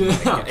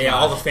think. Yeah,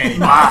 all the fanny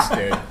packs,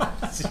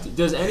 dude.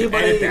 Does Edit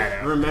anybody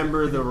that out.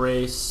 remember the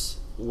race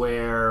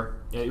where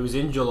it was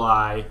in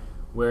July,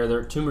 where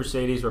the 2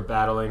 Mercedes were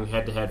battling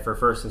head to head for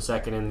first and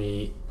second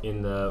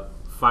in the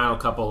final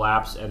couple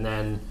laps, and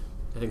then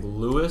I think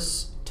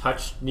Lewis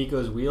touched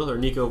Nico's wheel, or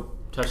Nico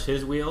touched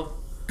his wheel?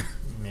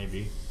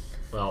 Maybe.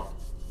 Well,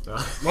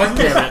 Wasn't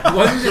it?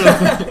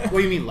 What do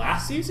you mean,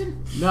 last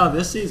season? No,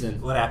 this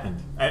season. What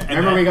happened?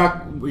 Remember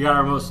we got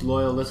our most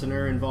loyal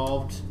listener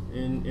involved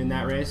in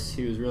that race.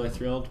 He was really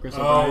thrilled. Chris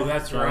Oh, O'Brien.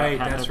 that's right.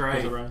 That's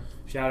right.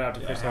 Shout out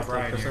to Chris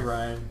O'Brien. Chris here.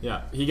 O'Brien.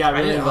 Yeah, he got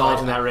really involved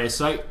in that race.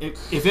 So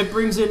if it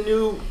brings in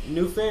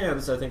new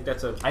fans, I think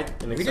that's an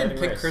exciting We didn't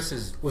pick race.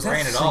 Chris's Was that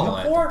brain at all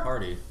at Singapore? the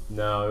party.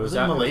 No, it was, Was it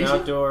out, it was Malaysia?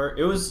 outdoor.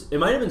 It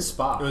might have been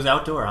Spa. It was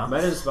outdoor, huh? It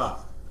might have been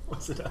Spa.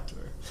 What's it outdoor?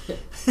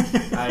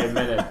 I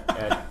admit it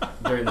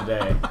during the day.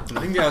 I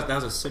think that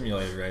was a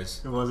simulated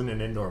race. It wasn't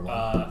an indoor one.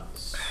 Not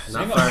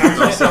Singapore. firing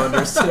on all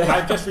cylinders today.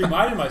 I've just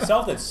reminded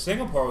myself that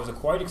Singapore was a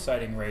quite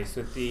exciting race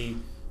with the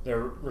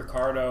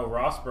Ricardo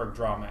Rosberg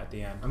drama at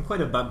the end. I'm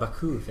quite a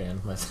Baku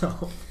fan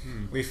myself.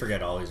 We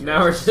forget all these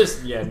Now we're races.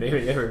 just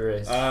naming every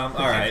race. All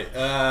right.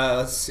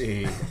 Let's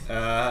see.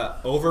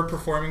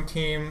 Overperforming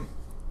team.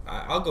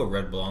 I'll go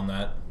Red Bull on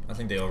that. I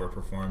think they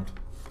overperformed.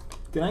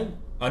 Can I?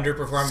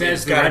 Underperformed. Says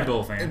it's the got- Red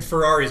Bull fan. And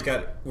Ferrari's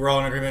got. We're all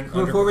in agreement.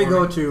 Before we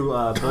go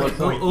underperforming. to bullet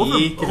point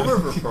E, can we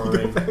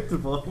go back to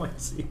bullet point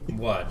C?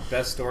 What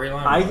best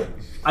storyline?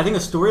 I think a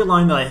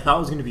storyline that I thought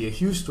was going to be a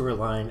huge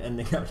storyline and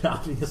they kept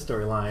not being a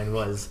storyline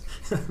was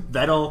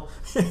Vettel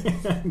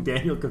and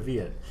Daniel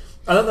Kvyat.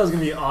 I thought that was going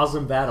to be an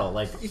awesome battle.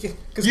 Like You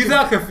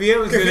thought Kvyat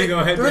was going to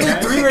go head there to was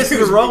head? 3 races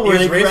in a row where he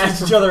they was racing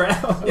crashed each other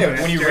out. Yeah,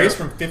 when you true. race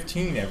from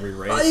 15 every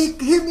race.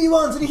 He hit me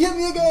once and he hit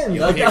me again.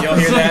 You'll hear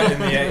that in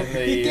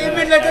the He came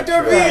in like a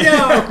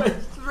torpedo.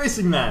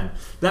 Racing man.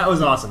 That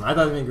was awesome. I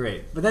thought it would be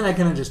great. But then I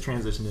kind of just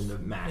transitioned into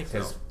Max.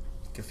 Because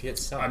Kvyat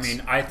sucks. I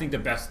mean, I think the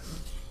best.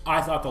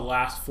 I thought the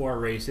last 4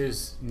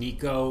 races,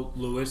 Nico,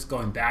 Lewis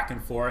going back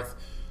and forth,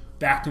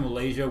 back to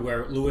Malaysia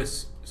where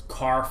Lewis'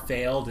 car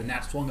failed and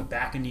that swung it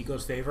back in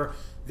Nico's favor.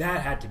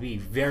 That had to be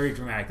very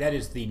dramatic. That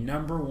is the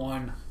number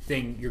one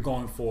thing you're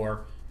going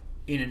for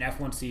in an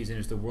F1 season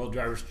is the World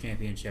Drivers'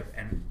 Championship,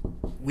 and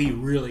we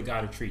really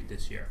got a treat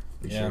this year.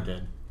 We Yeah. sure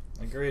did.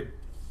 Agreed.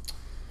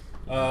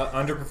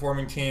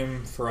 Underperforming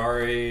team,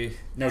 Ferrari.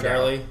 No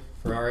Charlie, doubt.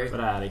 Ferrari.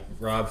 Ferrari.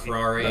 Rob,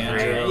 Ferrari,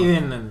 Ferrari.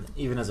 Andrew.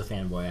 Even as a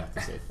fanboy, I have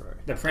to say Ferrari.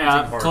 The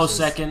prancing horses. Close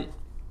second.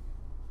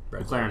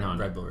 Red McLaren Bull,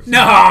 Honda. Red Bull. No.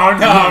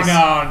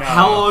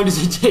 How long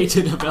does it take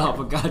to develop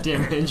a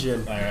goddamn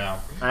engine? I don't know.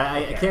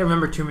 I can't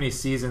remember too many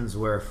seasons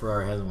where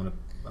Ferrari hasn't won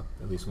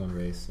at least one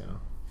race. You know.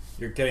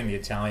 You're getting the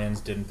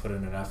Italians didn't put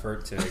in an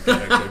effort to get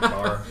a good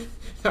car.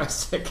 Our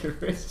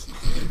second race.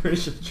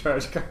 Richard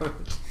Charge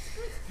comment.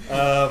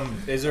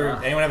 Is there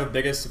anyone have a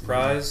biggest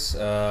surprise?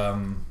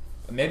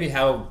 Maybe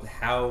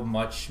how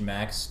much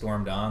Max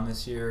stormed on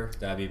this year.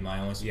 That'd be my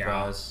only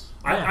surprise.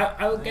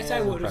 I guess Yeah,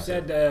 I would have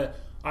impressive. said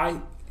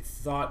I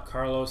thought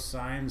Carlos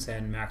Sainz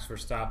and Max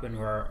Verstappen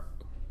were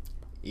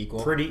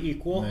Equal. pretty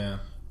equal, Yeah.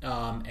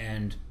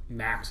 and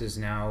Max is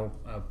now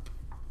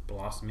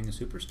blossoming a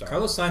superstar.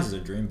 Carlos Sainz is a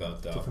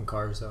dreamboat though. Different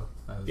cars, though.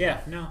 Yeah,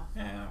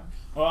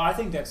 Well, I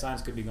think that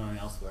Sainz could be going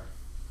elsewhere.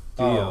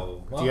 Do you,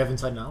 Oh, do you have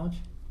inside knowledge?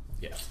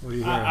 Yeah. What are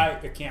you hearing? I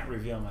can't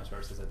reveal my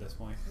sources at this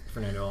point.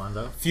 Fernando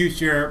Alonso.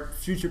 Future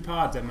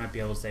pods, I might be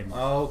able to say more.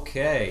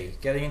 Okay,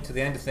 getting into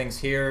the end of things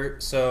here.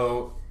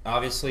 So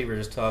obviously, we're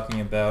just talking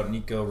about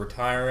Nico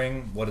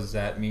retiring. What does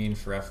that mean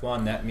for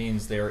F1? That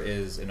means there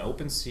is an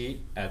open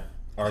seat at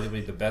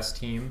arguably the best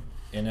team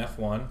in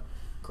F1.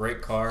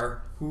 Great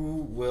car.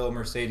 Who will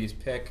Mercedes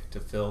pick to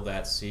fill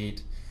that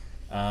seat?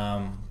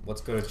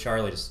 Let's go to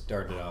Charlie to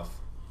start it off.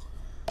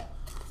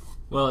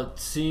 Well, it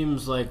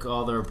seems like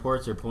all the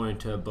reports are pointing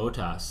to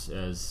Bottas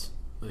as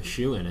a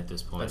shoe-in at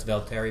this point. That's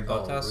Valtteri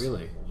Bottas. Oh,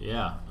 really?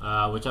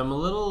 Yeah, which I'm a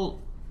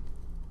little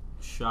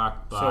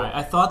shocked by. So-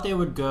 I thought they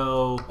would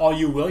go. All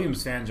you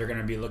Williams fans are going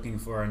to be looking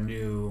for a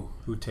new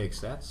Who takes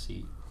that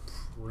seat?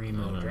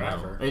 primo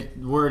driver.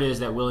 Word is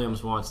that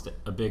Williams wants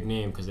a big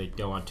name because they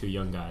don't want 2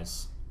 young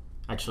guys.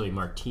 Actually,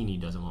 Martini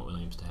doesn't want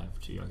Williams to have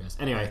 2 young guys.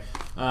 Anyway,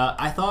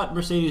 I thought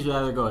Mercedes would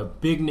either go a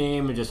big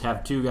name and just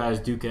have 2 guys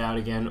duke it out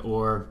again,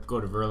 or go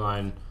to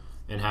Verline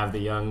and have the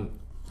young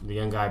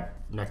guy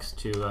next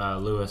to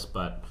Lewis.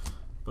 But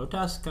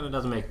Bottas kind of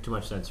doesn't make too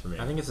much sense for me.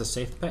 I think it's a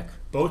safe pick.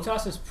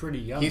 Bottas is pretty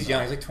young. He's though.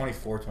 young. He's like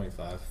 24,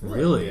 25.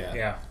 Really? Yeah.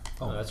 Yeah.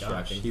 Oh, that's gosh.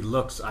 shocking. He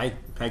looks. I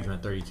pegged him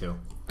at 32.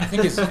 I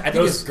think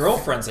his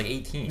girlfriend's like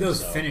 18.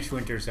 Those so. Finnish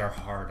winters are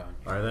hard on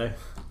you. Are they?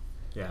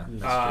 Yeah.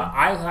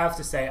 I have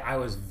to say, I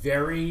was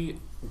very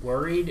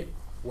worried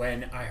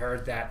when I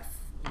heard that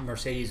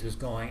Mercedes was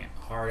going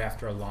hard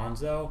after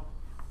Alonso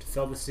to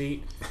fill the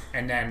seat,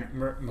 and then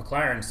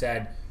McLaren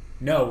said,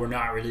 "No, we're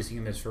not releasing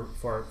him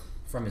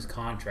from his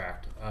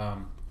contract."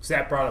 So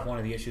that brought up one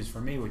of the issues for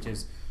me, which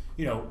is,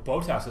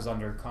 Bottas is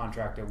under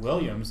contract at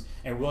Williams,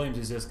 and Williams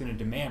is just going to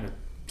demand a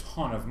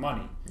ton of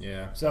money.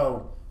 Yeah.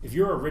 So if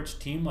you're a rich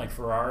team like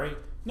Ferrari,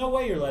 no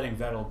way you're letting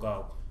Vettel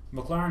go.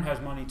 McLaren has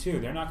money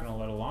too. They're not going to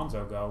let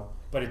Alonso go.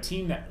 But a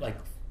team that like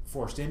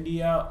Force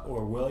India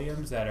or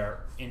Williams that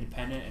are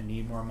independent and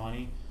need more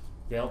money,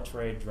 they'll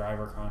trade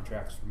driver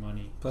contracts for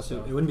money. Plus,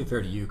 So- it wouldn't be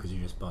fair to you because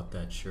you just bought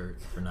that shirt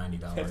for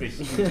 $90. That's a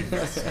huge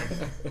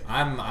investment.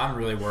 I'm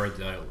really worried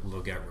that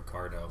they'll get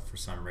Ricardo for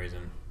some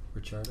reason.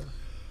 Ricciardo?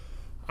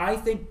 I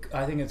think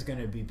it's going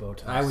to be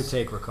Bottas. I would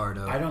take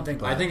Ricardo. I don't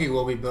think. I think it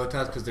will be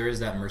Bottas because there is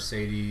that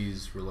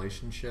Mercedes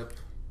relationship.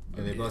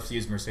 Yeah, they both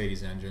use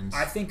Mercedes engines.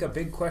 I think a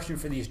big question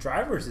for these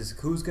drivers is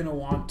who's going to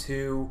want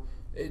to.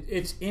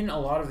 It's in a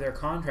lot of their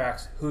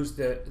contracts. Who's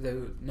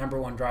the number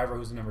one driver?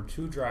 Who's the number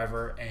two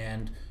driver?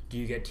 And do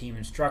you get team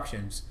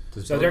instructions?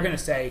 So they're going to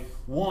say,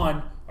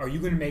 one, are you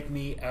going to make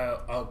me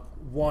a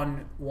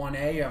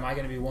 1A? Am I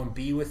going to be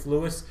 1B with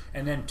Lewis?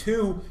 And then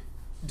two,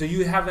 do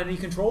you have any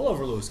control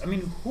over Lewis? I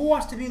mean, who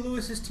wants to be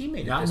Lewis's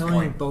teammate Not at this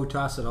knowing point?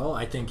 Bottas at all,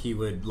 I think he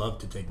would love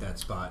to take that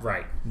spot.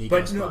 Right. Nico's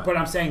But spot. but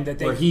I'm saying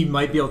that Or he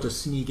might be able to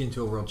sneak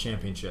into a world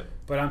championship.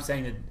 But I'm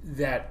saying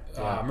that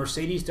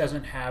Mercedes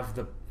doesn't have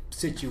the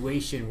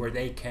situation where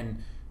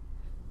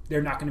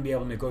they're not going to be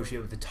able to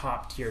negotiate with the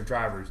top tier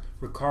drivers.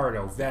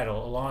 Ricardo,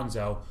 Vettel,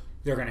 Alonso,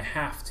 they're going to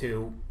have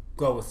to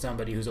go with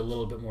somebody who's a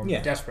little bit more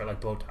desperate, like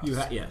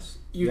Bottas. Yes.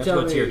 You have tell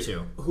to go me, tier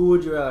 2. who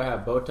would you rather have,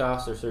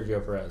 Bottas or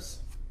Sergio Perez?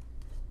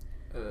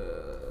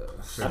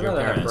 I'd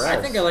rather have Perez.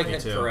 I think I like Me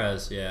too.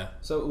 Perez. Yeah.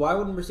 So why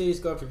wouldn't Mercedes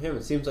go after him?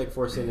 It seems like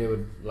Force India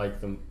would like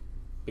the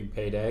big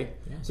payday.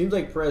 Yeah. Seems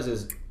like Perez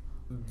is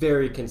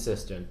very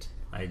consistent.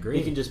 I agree.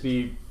 He can just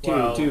be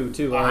Well,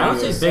 two. I would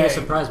say was the biggest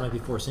saying- surprise might be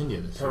Force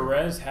India this year.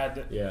 Perez had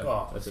to. Yeah,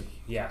 Oh, that's a-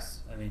 yes.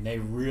 I mean, they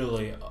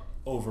really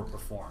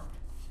overperformed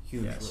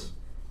hugely. Yes.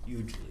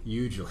 Hugely.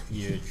 Usually.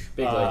 Huge.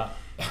 Big league.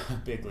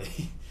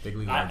 Bigly. Big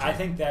league I legend.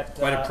 think that.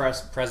 Quite a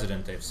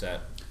president they've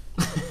set.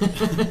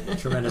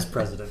 Tremendous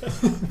president.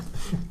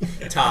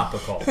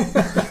 Topical.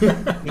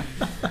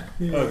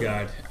 Oh,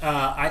 God.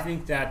 I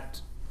think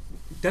that.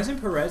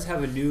 Doesn't Perez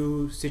have a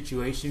new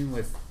situation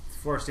with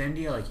Force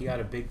India? Like, he got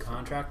a big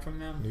contract from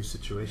them? New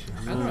situation.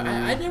 I don't know.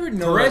 I never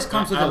know. Perez like,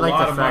 comes with I'd a like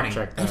lot to of fact money.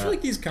 check I that. feel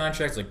like these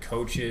contracts, like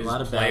coaches, A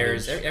lot of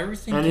players, baggage.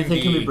 everything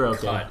Anything can be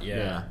broken. cut.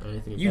 Yeah.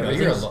 anything. You know,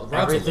 everything's- Rob's a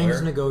Everything's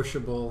lawyer.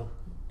 negotiable.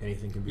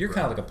 Anything can be You're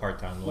kind of broken. like a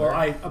part-time lawyer.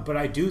 Well,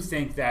 I do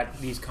think that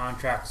these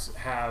contracts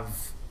have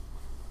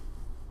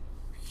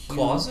huge,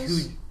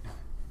 Clauses? huge-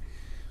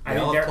 They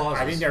all have I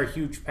clauses. think there are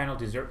huge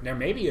penalties. There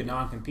may be a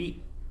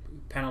non-compete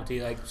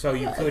penalty, like so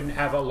you couldn't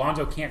have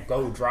Alonso can't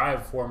go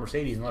drive for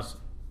Mercedes unless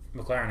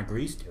McLaren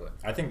agrees to it.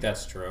 I think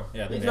that's true.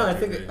 Yeah. they No, have I to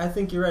think agree. I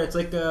think you're right. It's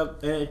like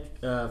an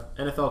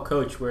NFL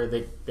coach where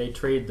they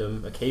trade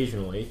them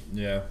occasionally.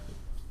 Yeah.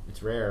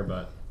 It's rare,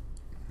 but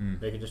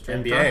they can just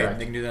trade NBA. contract.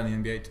 They can do that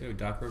in the NBA too.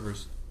 Doc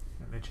Rivers.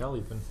 NHL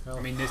even. Hell. I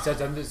mean,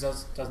 doesn't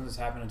this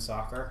happen in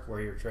soccer where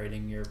you're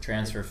trading your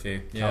Transfer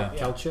fee. Yeah.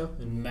 Calcio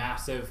and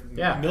massive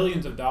Yeah.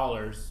 millions of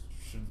dollars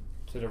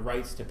to the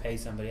rights to pay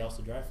somebody else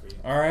to drive for you?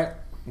 All right.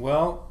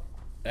 Well,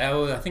 I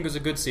think it was a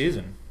good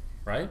season,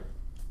 right?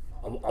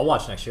 I'll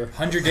watch next year.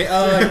 100 days,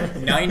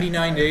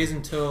 99 days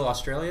until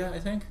Australia, I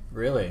think.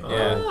 Really?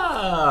 Yeah.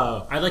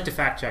 Oh, I'd like to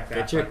fact check that.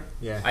 Get your, but-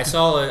 yeah. I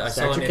saw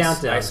Start your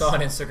countdowns. I saw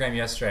on Instagram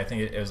yesterday. I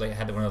think it was like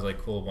had one of those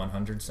like cool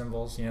 100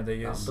 symbols. You know they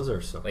use Those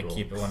are so like cool.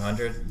 keep it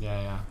 100.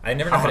 yeah. I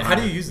never know how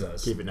do you use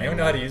those. Keep it Anyone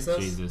know how to 99. use those?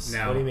 Jesus.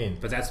 No. What do you mean?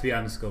 But that's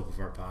beyond the scope of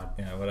our pod.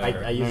 Yeah, I whatever.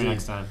 Maybe usually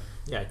next time.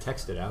 I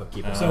text it out.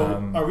 Keep it. So,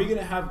 Um, are we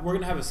gonna have? We're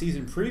gonna have a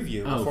season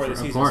preview before the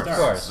season course.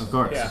 starts. Of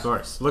Of Yeah.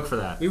 course. Look for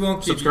that. we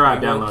won't keep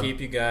Subscribe, you, we won't download. keep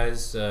you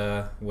guys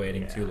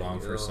waiting too Yeah, long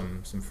for you'll-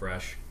 some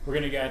fresh. We're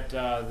gonna get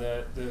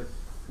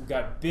we've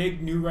got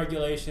big new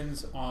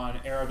regulations on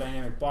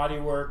aerodynamic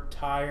bodywork,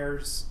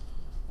 tires.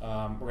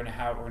 We're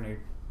gonna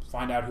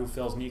find out who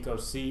fills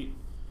Nico's seat,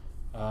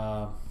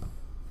 and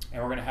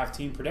we're gonna have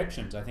team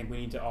predictions. I think we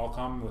need to all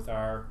come with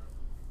our,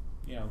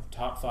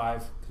 top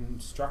 5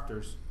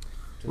 constructors.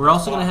 to We're the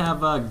also going to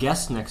spot. have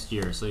guests next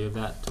year, so you have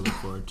that to look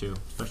forward to.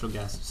 Special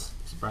guests,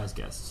 surprise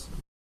guests.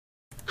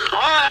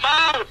 I'm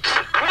out!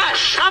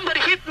 Crash!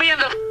 Somebody hit me in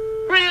the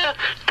rear,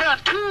 turn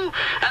 2,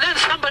 and then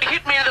somebody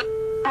hit me in the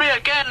rear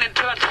again in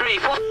turn 3.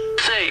 For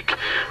sake.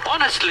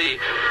 Honestly,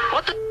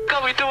 what the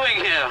are we doing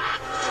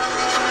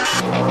here?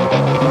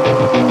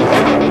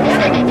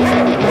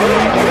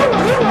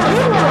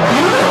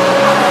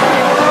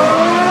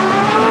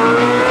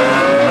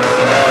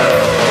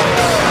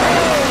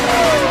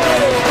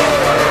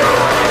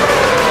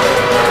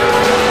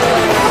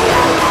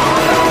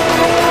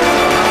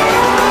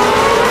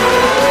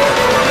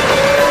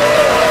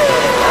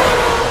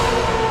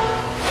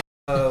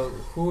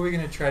 Who are we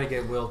gonna try to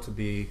get Will to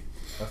be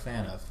a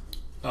fan of?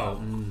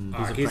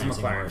 He's a prancing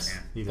McLaren horse.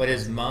 fan. He's a But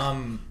his prancing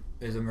mom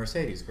is a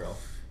Mercedes girl.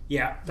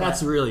 Yeah,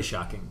 That's really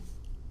shocking.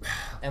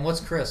 And what's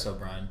Chris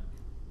O'Brien?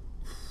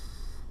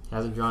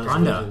 Hasn't drawn his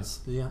Honda.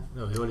 allegiance. Yeah.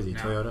 No, what is he? No,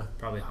 Toyota.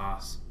 probably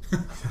Haas.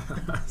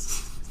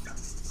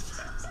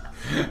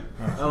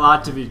 A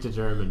lot to be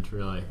determined,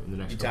 really, in the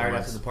next You couple tired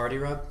months. after the party,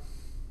 Rob?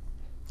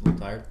 A little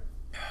tired?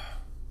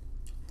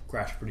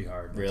 Crashed pretty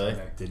hard. on Really?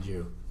 Sunday. Did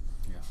you?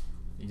 Yeah.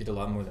 You did a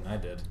lot more than I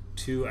did.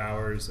 2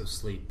 hours of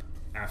sleep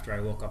after I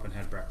woke up and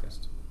had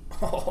breakfast.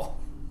 Oh,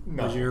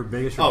 no. Was your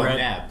biggest Oh, regret?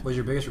 nap. Was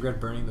your biggest regret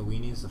burning the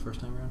weenies the first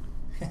time around?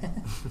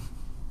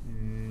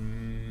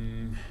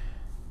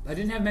 I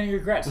didn't have many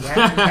regrets.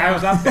 I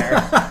was up there.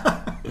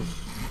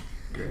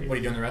 What are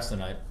you doing the rest of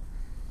the night?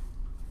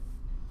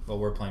 Well,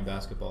 we're playing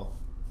basketball.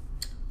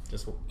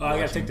 Just I got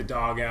to watching. take the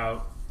dog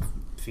out,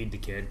 feed the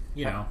kid.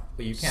 You know,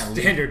 But you can't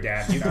leave. standard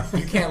dad stuff.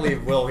 You can't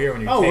leave Will here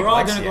when you Oh, take we're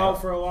all Lexi gonna go out.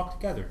 out for a walk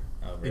together.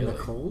 Oh, In really? the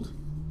cold?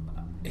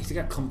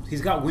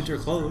 He's got winter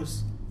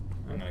clothes.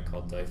 I'm gonna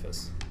call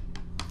Dyfus.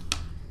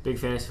 Big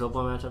fantasy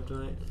football matchup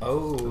tonight.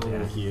 Oh,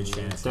 Yeah, huge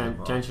fantasy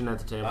football. Tension at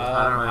the table.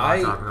 I don't really want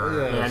to talk about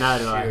it. Yeah,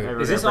 neither do I.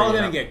 shoot. Is this all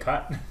gonna get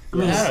cut? I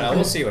mean, I don't know.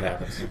 We'll see what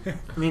happens.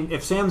 I mean,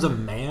 if Sam's a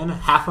man,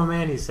 half a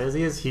man he says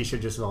he is, he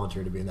should just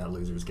volunteer to be in that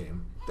losers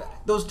game.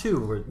 Those two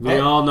were. We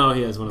all know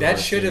he has one of That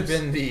those should have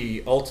teams. been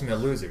the ultimate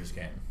losers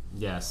game.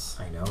 Yes.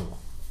 I know.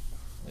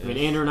 I mean,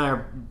 Andrew and I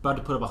are about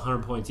to put up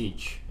 100 points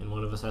each, and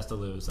one of us has to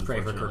lose.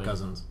 Pray for Unfortunately. Kirk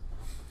Cousins.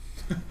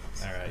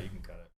 All right, you can